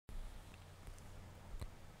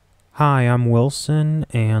Hi, I'm Wilson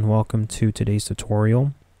and welcome to today's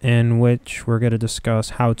tutorial in which we're going to discuss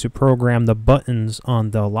how to program the buttons on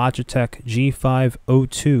the Logitech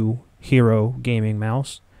G502 Hero gaming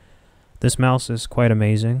mouse. This mouse is quite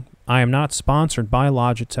amazing. I am not sponsored by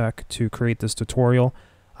Logitech to create this tutorial.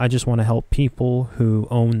 I just want to help people who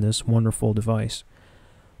own this wonderful device.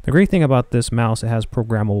 The great thing about this mouse, it has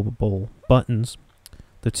programmable buttons,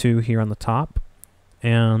 the two here on the top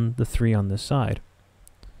and the three on this side.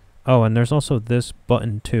 Oh, and there's also this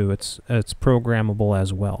button too. It's programmable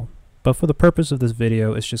as well. But for the purpose of this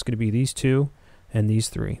video, it's just going to be these two and these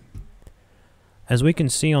three. As we can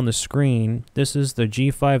see on the screen, this is the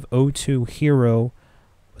G502 Hero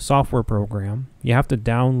software program. You have to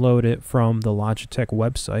download it from the Logitech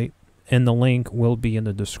website, and the link will be in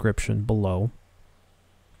the description below.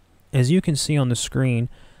 As you can see on the screen,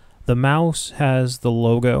 the mouse has the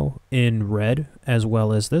logo in red as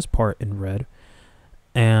well as this part in red.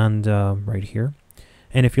 And right here,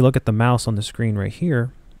 and if you look at the mouse on the screen right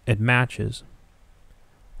here, it matches.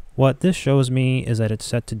 What this shows me is that it's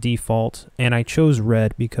set to default, and I chose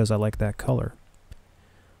red because I like that color.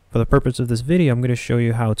 For the purpose of this video, I'm going to show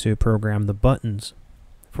you how to program the buttons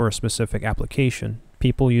for a specific application.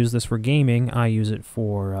 People use this for gaming. I use it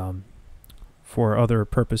for other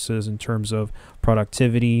purposes in terms of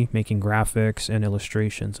productivity, making graphics and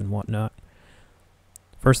illustrations and whatnot.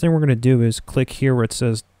 First thing we're going to do is click here where it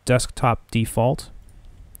says Desktop Default.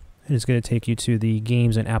 It's going to take you to the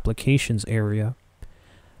Games and Applications area.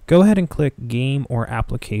 Go ahead and click Game or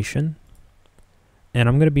Application. And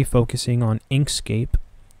I'm going to be focusing on Inkscape.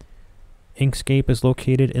 Inkscape is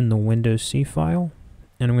located in the Windows C file.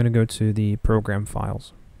 And I'm going to go to the Program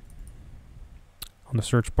Files. On the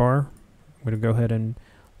search bar, I'm going to go ahead and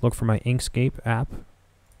look for my Inkscape app.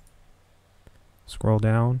 Scroll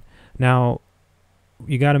down. Now,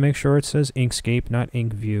 you got to make sure it says Inkscape, not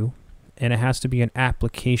InkView, and it has to be an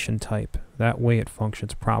application type. That way it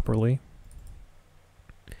functions properly.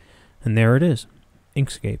 And there it is,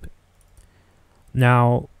 Inkscape.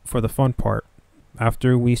 Now, for the fun part,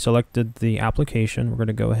 after we selected the application, we're going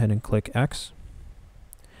to go ahead and click X.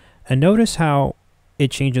 And notice how it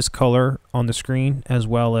changes color on the screen as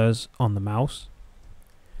well as on the mouse.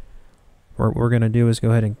 What we're going to do is go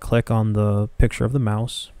ahead and click on the picture of the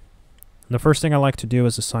mouse. The first thing I like to do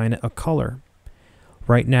is assign it a color.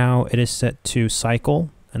 Right now it is set to cycle,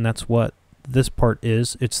 and that's what this part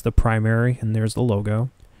is. It's the primary, and there's the logo.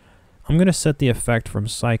 I'm going to set the effect from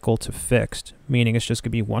cycle to fixed, meaning it's just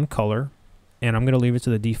going to be one color, and I'm going to leave it to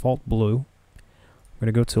the default blue. I'm going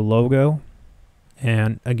to go to logo,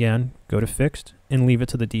 and again go to fixed and leave it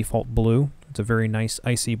to the default blue. It's a very nice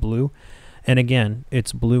icy blue, and again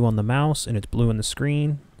it's blue on the mouse and it's blue on the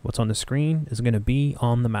screen. What's on the screen is going to be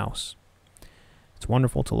on the mouse. It's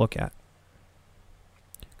wonderful to look at.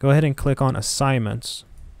 Go ahead and click on Assignments.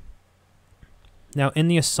 Now in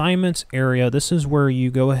the Assignments area, this is where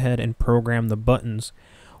you go ahead and program the buttons.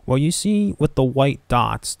 Well, you see with the white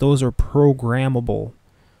dots, those are programmable.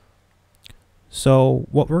 So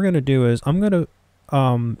what we're going to do is I'm going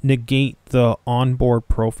to negate the onboard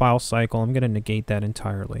profile cycle. I'm going to negate that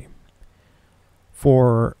entirely.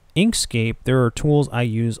 For Inkscape, there are tools I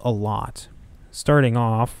use a lot. Starting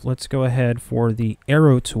off, let's go ahead for the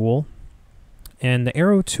arrow tool. And the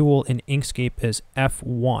arrow tool in Inkscape is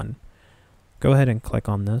F1. Go ahead and click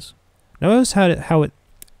on this. Notice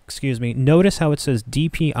notice how it says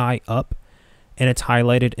DPI up and it's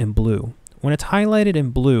highlighted in blue. When it's highlighted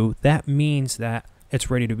in blue, that means that it's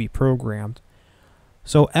ready to be programmed.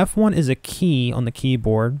 So F1 is a key on the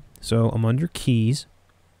keyboard. So I'm under keys.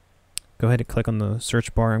 Go ahead and click on the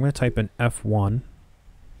search bar. I'm going to type in F1.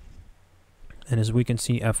 And as we can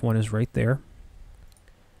see, F1 is right there.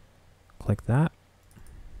 Click that.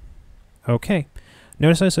 Okay.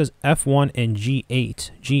 Notice how it says F1 and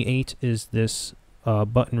G8. G8 is this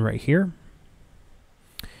button right here.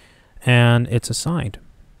 And it's assigned.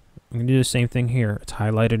 I'm going to do the same thing here. It's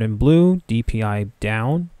highlighted in blue, DPI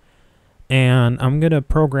down. And I'm going to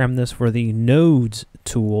program this for the Nodes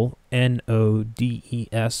tool,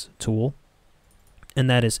 N-O-D-E-S tool. And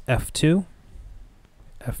that is F2.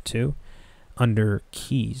 F2. Under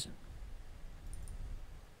keys.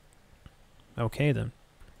 Okay then.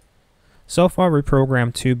 So far we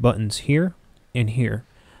programmed two buttons here and here.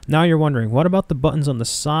 Now you're wondering, what about the buttons on the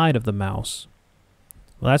side of the mouse?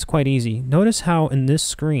 Well, that's quite easy. Notice how in this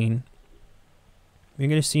screen you're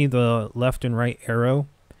going to see the left and right arrow.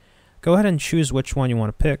 Go ahead and choose which one you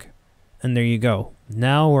want to pick, and there you go.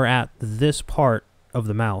 Now we're at this part of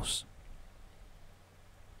the mouse.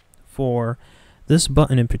 For this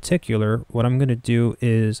button in particular, what I'm going to do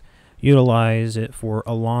is utilize it for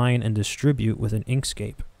align and distribute within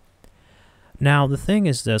Inkscape. Now the thing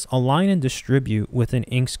is this, align and distribute within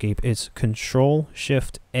Inkscape, it's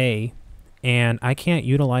Control-Shift-A, and I can't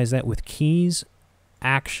utilize that with keys,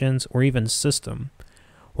 actions, or even system.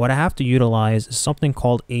 What I have to utilize is something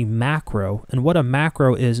called a macro, and what a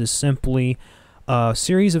macro is simply a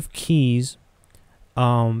series of keys,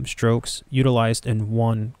 strokes utilized in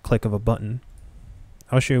one click of a button.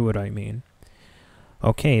 I'll show you what I mean.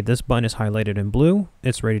 Okay, this button is highlighted in blue.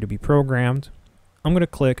 It's ready to be programmed. I'm going to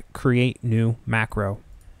click Create New Macro.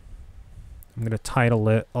 I'm going to title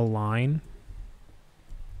it Align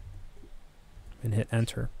and hit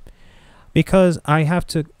Enter. Because I have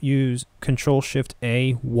to use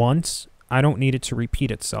Control-Shift-A once, I don't need it to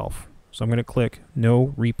repeat itself. So I'm going to click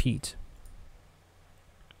No Repeat.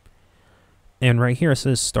 And right here it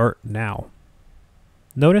says Start Now.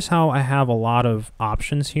 Notice how I have a lot of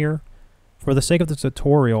options here. For the sake of the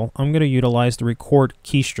tutorial, I'm going to utilize the record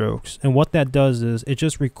keystrokes. And what that does is it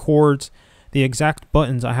just records the exact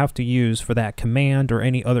buttons I have to use for that command or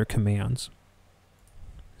any other commands.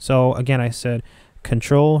 So again, I said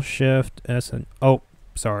Control-Shift-S and oh,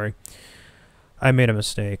 sorry. I made a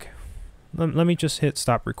mistake. Let me just hit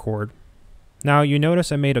stop record. Now you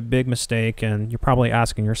notice I made a big mistake and you're probably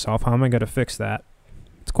asking yourself, how am I going to fix that?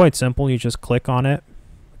 It's quite simple. You just click on it.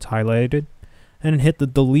 It's highlighted. And hit the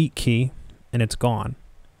delete key and it's gone.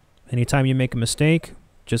 Anytime you make a mistake,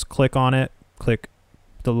 just click on it, click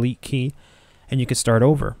delete key, and you can start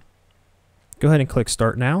over. Go ahead and click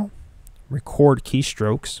Start Now, record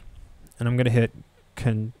keystrokes, and I'm going to hit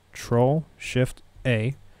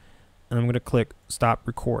Control-Shift-A, and I'm going to click Stop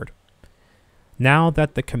Record. Now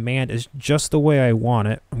that the command is just the way I want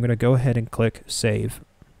it, I'm going to go ahead and click Save.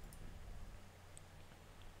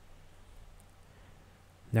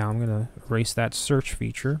 Now I'm going to erase that search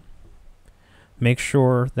feature. Make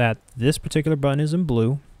sure that this particular button is in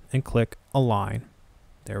blue and click Align.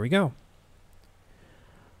 There we go.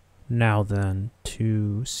 Now then,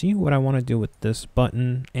 to see what I want to do with this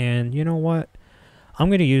button, and you know what? I'm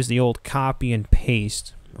going to use the old copy and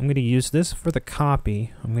paste. I'm going to use this for the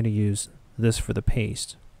copy. I'm going to use this for the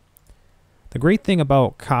paste. The great thing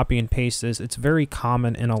about copy and paste is it's very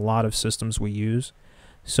common in a lot of systems we use.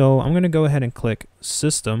 So I'm going to go ahead and click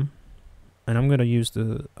System, and I'm going to use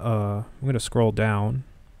the, I'm going to scroll down.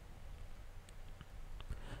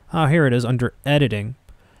 Here it is under Editing,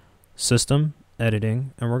 System,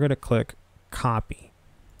 Editing, and we're going to click Copy.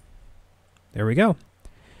 There we go.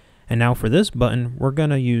 And now for this button, we're going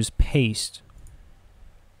to use Paste.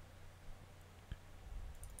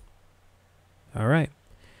 All right.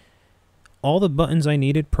 All the buttons I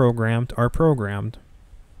needed programmed are programmed.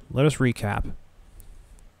 Let us recap.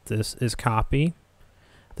 This is copy.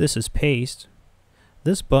 This is paste.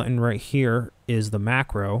 This button right here is the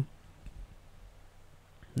macro.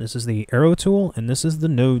 This is the arrow tool, and this is the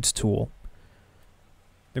nodes tool.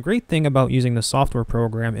 The great thing about using the software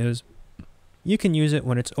program is you can use it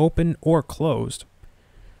when it's open or closed.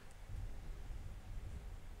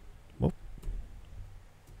 Whoop.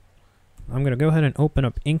 I'm going to go ahead and open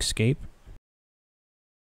up Inkscape.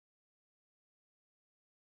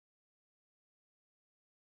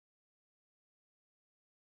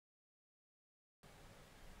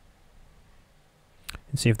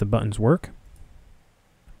 And see if the buttons work.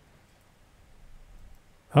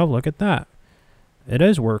 Oh, look at that. It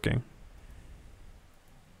is working.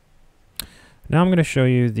 Now I'm going to show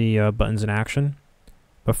you the buttons in action.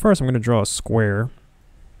 But first I'm going to draw a square.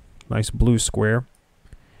 Nice blue square.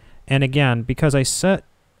 And again, because I set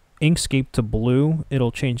Inkscape to blue,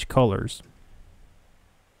 it'll change colors.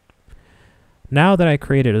 Now that I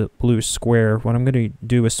created a blue square, what I'm going to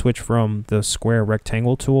do is switch from the square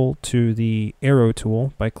rectangle tool to the arrow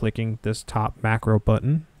tool by clicking this top macro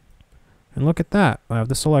button. And look at that, I have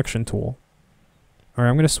the selection tool. Alright,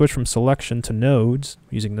 I'm going to switch from selection to nodes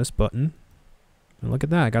using this button. And look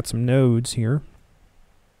at that, I got some nodes here.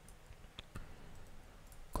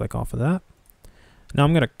 Click off of that. Now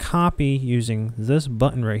I'm going to copy using this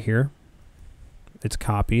button right here. It's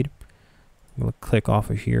copied. I'm going to click off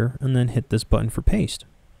of here and then hit this button for paste.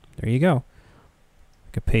 There you go.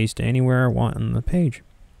 I can paste anywhere I want on the page.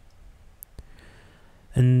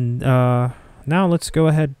 And now let's go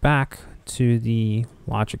ahead back to the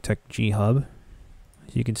Logitech G Hub.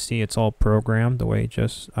 As you can see, it's all programmed the way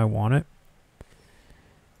just I want it.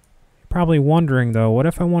 You're probably wondering though, what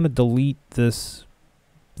if I want to delete this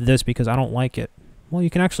because I don't like it? Well, you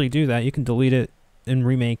can actually do that. You can delete it and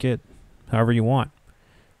remake it however you want.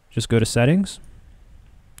 Just go to Settings.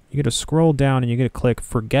 You're going to scroll down and you're going to click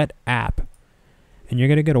Forget App. And you're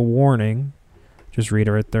going to get a warning. Just read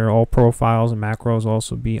it right there. All profiles and macros will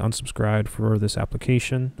also be unsubscribed for this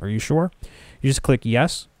application. Are you sure? You just click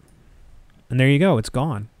Yes. And there you go, it's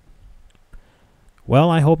gone.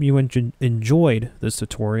 Well, I hope you enjoyed this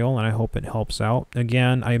tutorial, and I hope it helps out.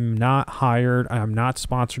 Again, I'm not hired, I'm not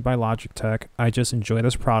sponsored by Logitech. I just enjoy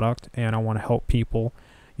this product, and I want to help people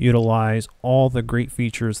utilize all the great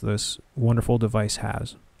features this wonderful device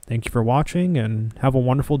has. Thank you for watching, and have a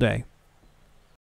wonderful day.